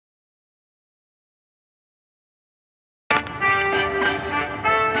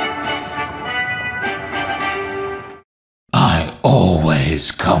his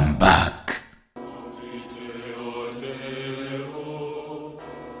comeback.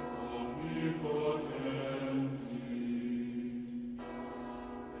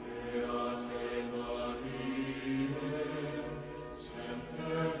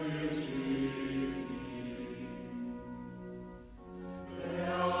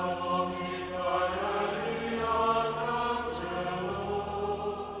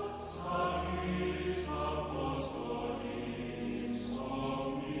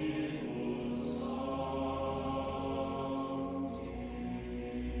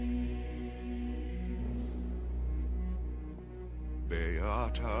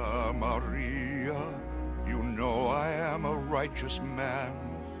 Beata Maria, you know I am a righteous man.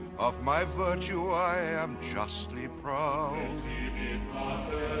 Of my virtue I am justly proud.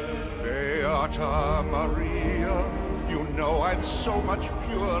 Beata Maria, you know I'm so much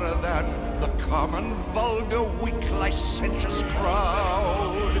purer than the common, vulgar, weak, licentious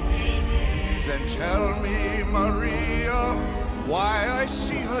crowd. Then tell me, Maria, why I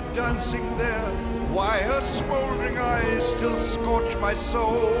see her dancing there, why her smoldering eyes still scorch my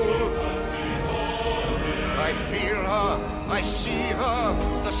soul. I feel her, I see her,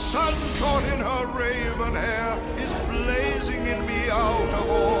 the sun caught in her raven hair is blazing in me out of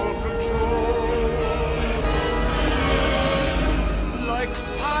all control. Like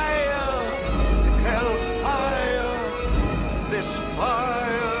fire, hellfire, this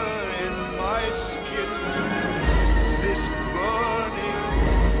fire in my skin, this burning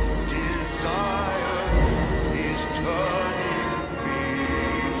desire is turning me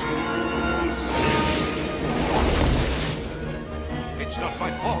to sin. It's not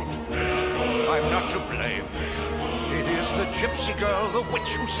my fault. I'm not to blame. It is the gypsy girl, the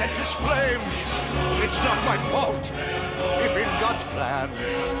witch who set this flame. It's not my fault. If in God's plan,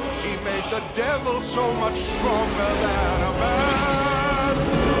 he made the devil so much stronger than a man.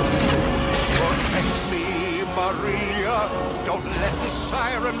 Protect me, Maria. Don't let the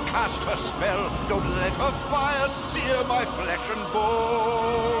siren cast her spell. Don't let her fire sear my flesh and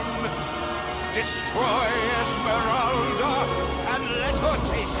bone. Destroy Esmeralda and let her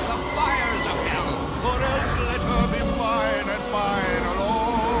taste the fires of hell, or else let her be mine and mine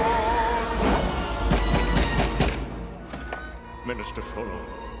alone. Minister Frollo,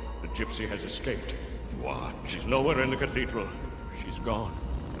 the gypsy has escaped. What? She's nowhere in the cathedral. She's gone.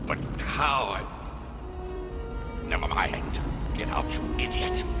 But how? Never mind. Get out, you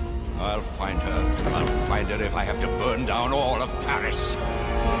idiot. I'll find her. I'll find her if I have to burn down all of Paris.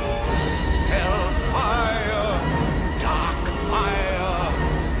 Hellfire, dark fire.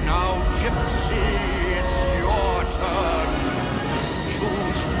 Now, gypsy, it's your turn.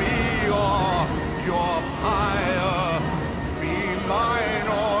 Choose me or your pyre. Be mine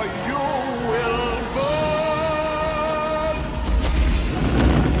or you will burn.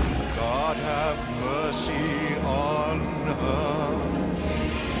 God have mercy on her.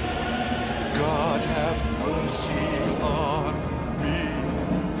 God have mercy on me.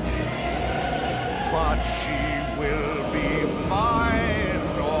 But she will be mine.